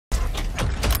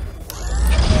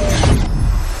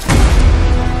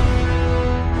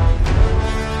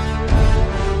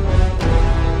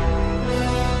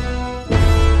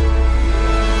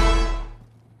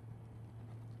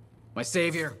My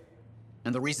savior.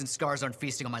 And the reason scars aren't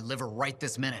feasting on my liver right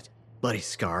this minute. Bloody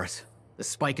scars. The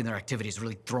spike in their activity has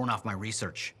really thrown off my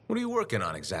research. What are you working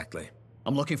on exactly?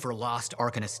 I'm looking for a lost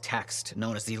Arcanist text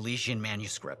known as the Elysian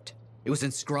Manuscript. It was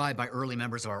inscribed by early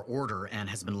members of our order and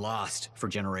has been lost for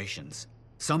generations.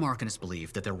 Some Arcanists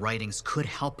believe that their writings could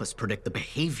help us predict the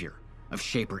behavior of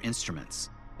Shaper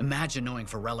instruments. Imagine knowing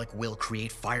if a relic will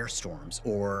create firestorms,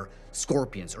 or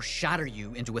scorpions, or shatter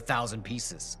you into 1,000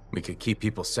 pieces. We could keep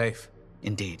people safe.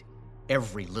 Indeed.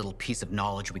 Every little piece of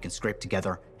knowledge we can scrape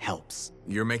together helps.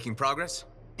 You're making progress?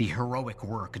 The heroic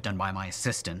work done by my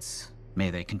assistants, may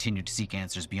they continue to seek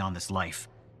answers beyond this life,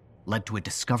 led to a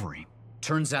discovery.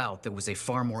 Turns out there was a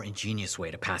far more ingenious way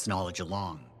to pass knowledge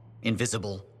along.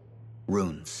 Invisible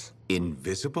runes.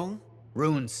 Invisible?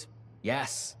 Runes,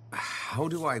 yes. How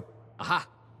do I... Aha!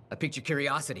 I piqued your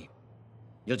curiosity.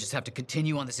 You'll just have to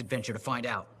continue on this adventure to find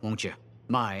out, won't you?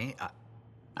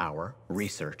 Our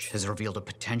research has revealed a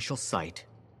potential site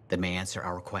that may answer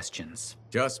our questions.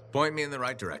 Just point me in the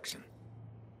right direction.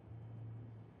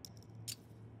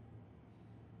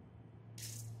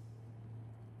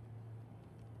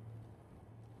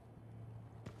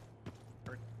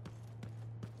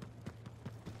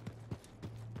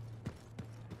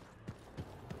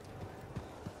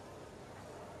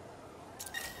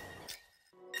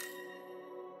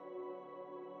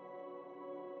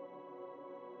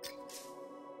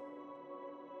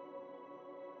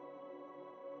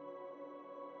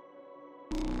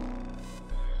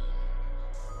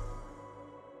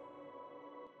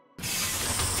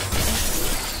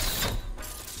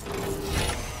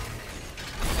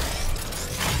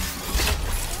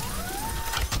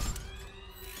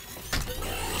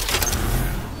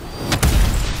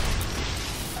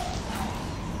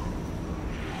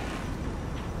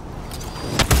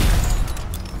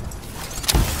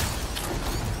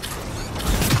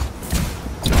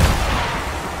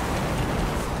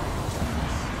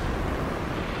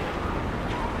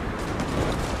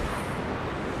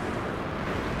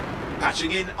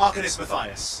 Patching in Arcanist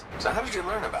Matthias. So how did you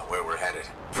learn about where we're headed?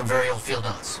 From very old field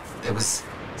notes. There was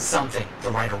something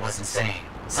the writer wasn't saying.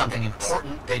 Something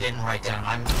important they didn't write down.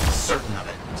 I'm certain of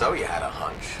it. So you had a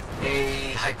hunch.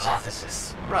 A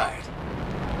hypothesis. Right.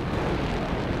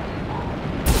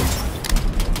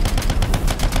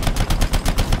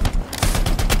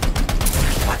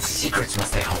 What secrets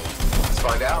must they hold? Let's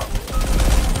find out.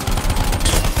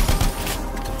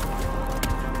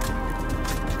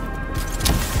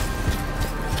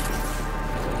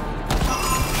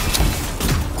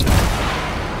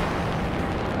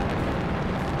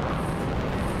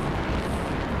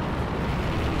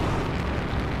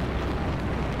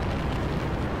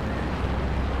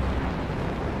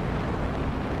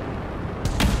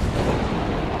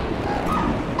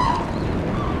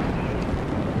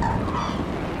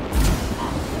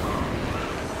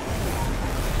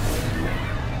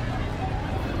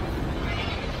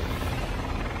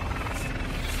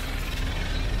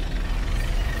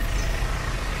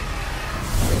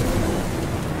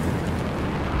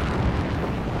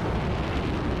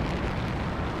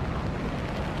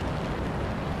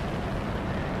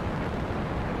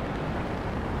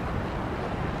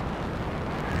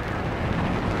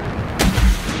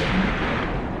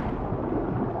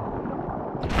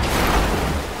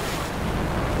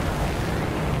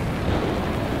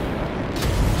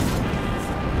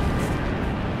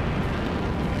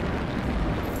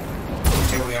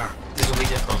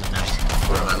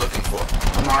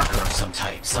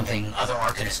 Something other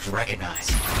Arcanists could recognize.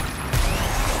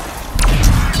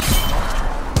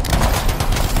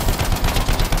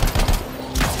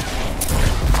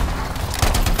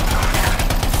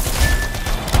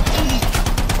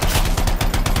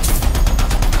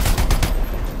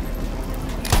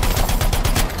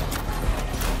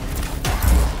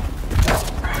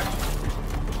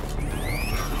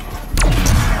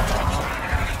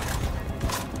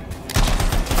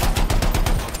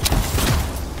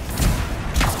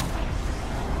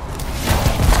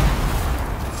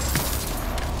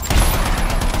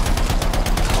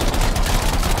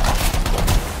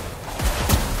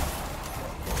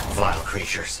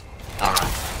 Creatures. All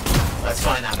right, let's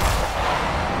find that marker.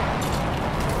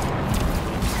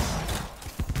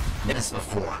 This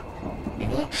before. It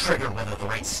won't trigger whether the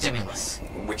right stimulus.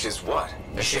 Which is what?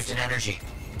 A shift in energy.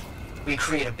 We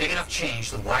create a big enough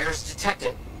change, the wires detect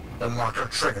it, the marker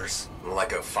triggers.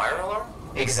 Like a fire alarm?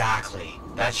 Exactly.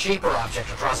 That shaper object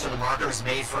across from the marker is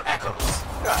made for echoes.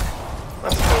 Got it.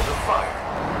 Let's build a fire.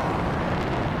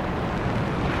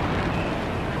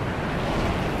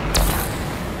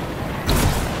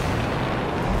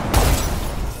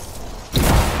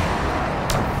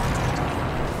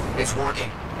 It's working.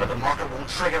 but the marker won't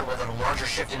trigger without a larger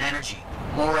shift in energy.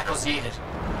 More echoes needed.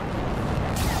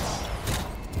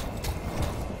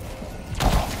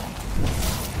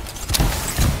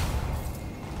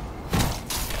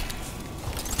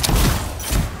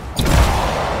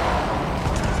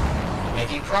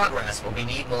 Making progress, but we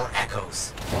need more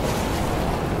echoes.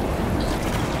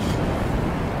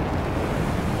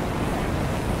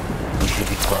 We should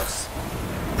be close.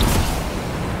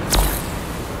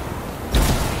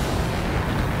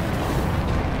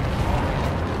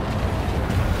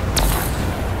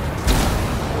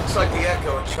 Looks like the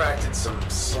echo attracted some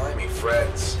slimy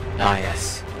friends. Ah,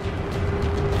 yes.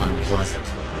 Unpleasant.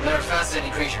 They're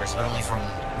fascinating creatures, but only from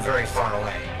very far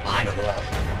away, behind a wall,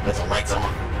 with the lights on.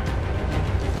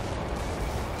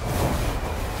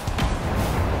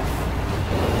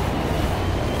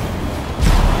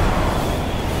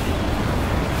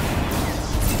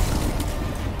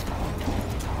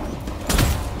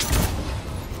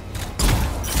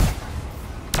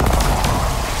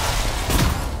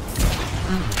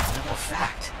 No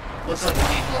fact. Looks like we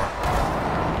need more.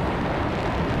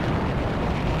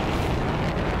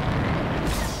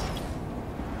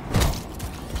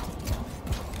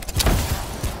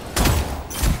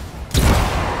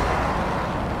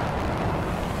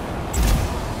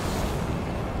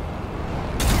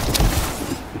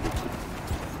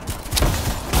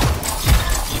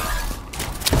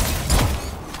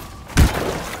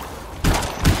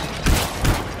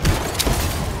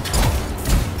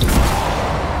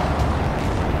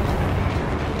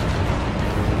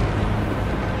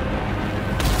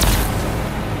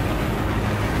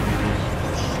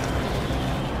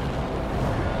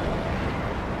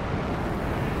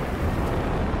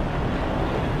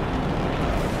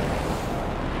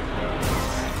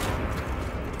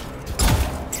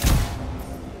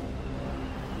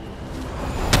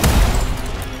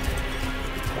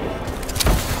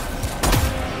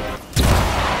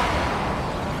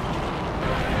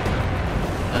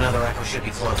 Another echo should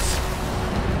be close.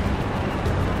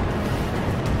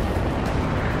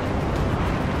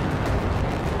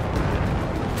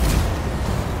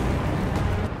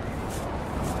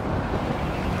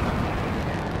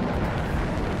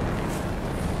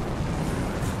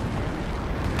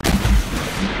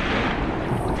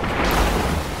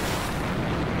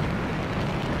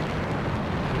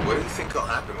 What do you think will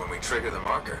happen when we trigger the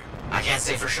marker? I can't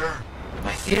say for sure.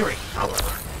 My theory,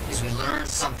 however, is we learn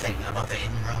something about the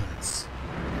hidden ruins.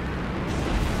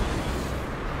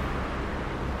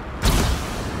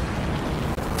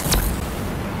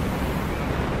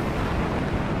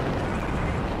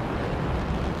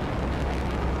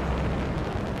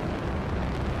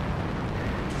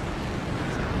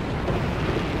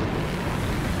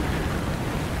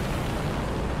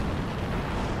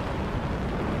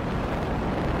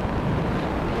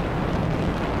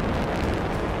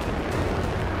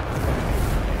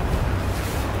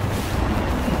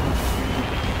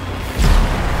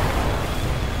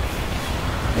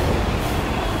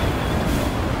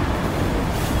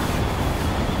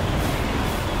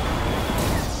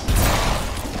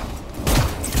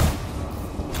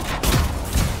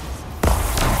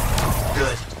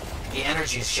 Good. The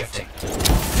energy is shifting.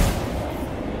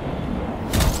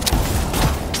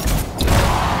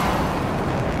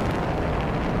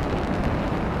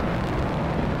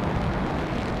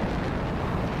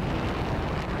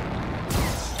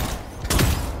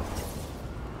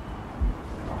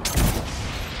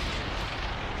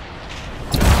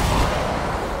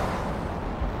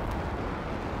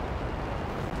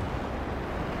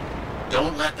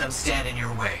 Don't let them stand in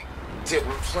your way. Didn't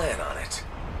plan on it.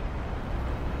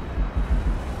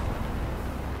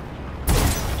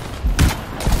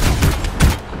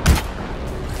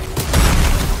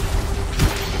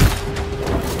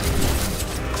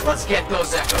 Let's get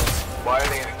those echoes. Why are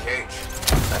they in a cage?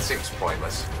 That seems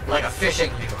pointless. Like a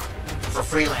fishing lure for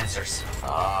freelancers.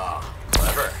 Ah,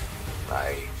 clever.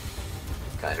 I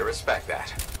kinda respect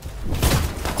that.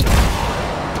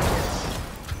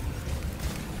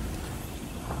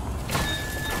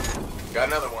 Got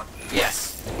another one.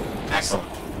 Yes. Excellent.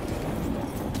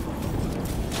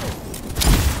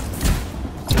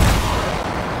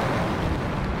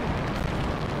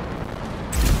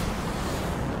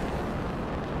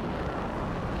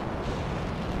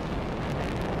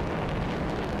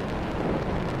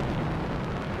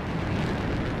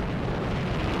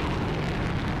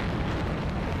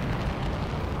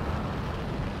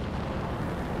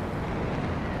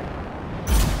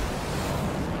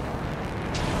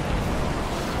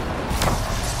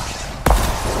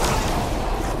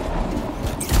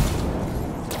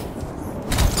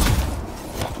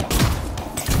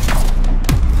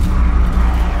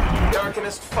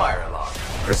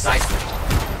 nicely.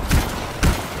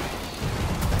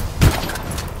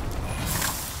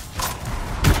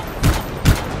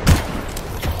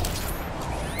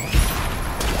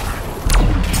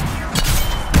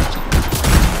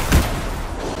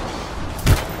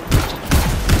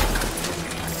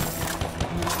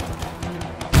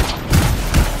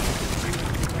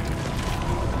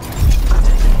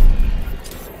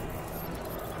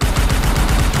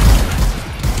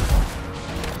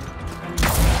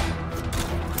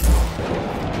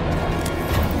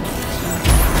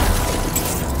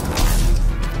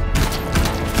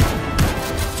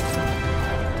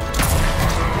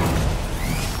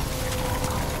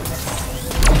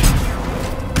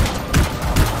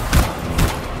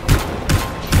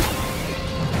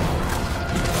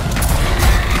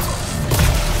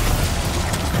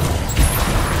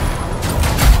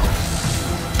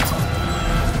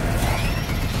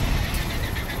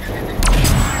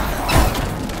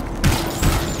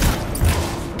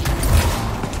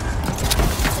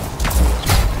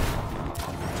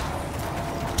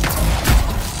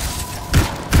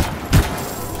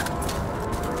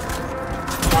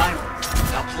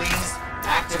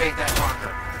 That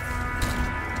marker.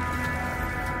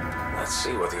 Let's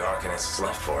see what the Arcanist has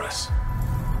left for us.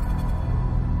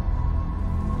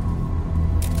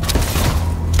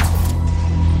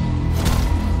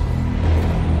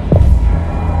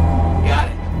 Got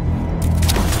it.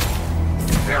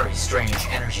 Very strange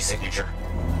energy signature.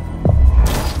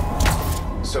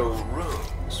 So,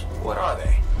 runes, what are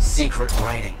they? Secret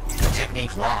writing. A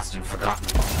technique lost and forgotten.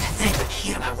 I think the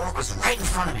key to my work was right in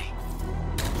front of me.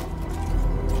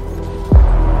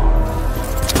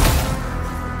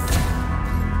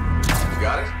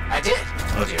 Got it? I did.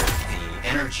 Oh dear, the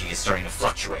energy is starting to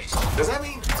fluctuate. Does that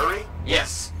mean hurry?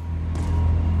 Yes.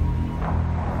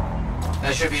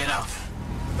 That should be enough.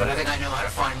 But I think I know how to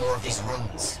find more of these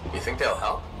runes. You think they'll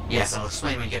help? Yes, I'll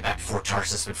explain when we get back to Fort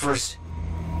Tarsus, but first...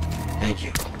 Thank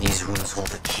you. These runes hold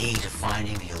the key to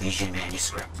finding the Elysian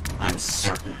manuscript. I'm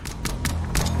certain.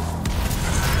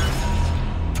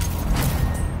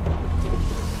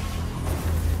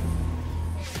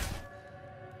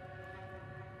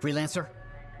 Freelancer?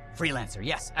 Freelancer,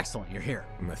 yes, excellent, you're here.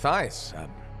 Matthias,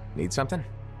 need something?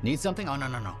 Need something? Oh,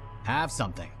 no. Have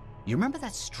something. You remember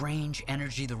that strange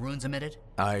energy the runes emitted?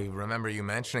 I remember you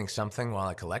mentioning something while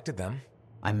I collected them.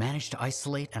 I managed to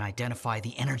isolate and identify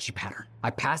the energy pattern. I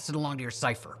passed it along to your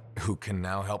cipher. Who can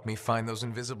now help me find those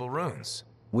invisible runes?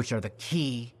 Which are the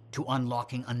key to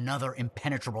unlocking another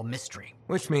impenetrable mystery.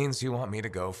 Which means you want me to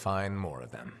go find more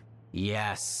of them.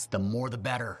 Yes, the more the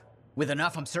better. With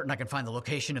enough, I'm certain I can find the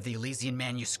location of the Elysian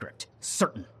manuscript.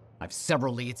 Certain. I have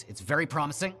several leads. It's very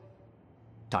promising.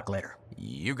 Talk later.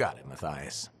 You got it,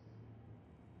 Matthias.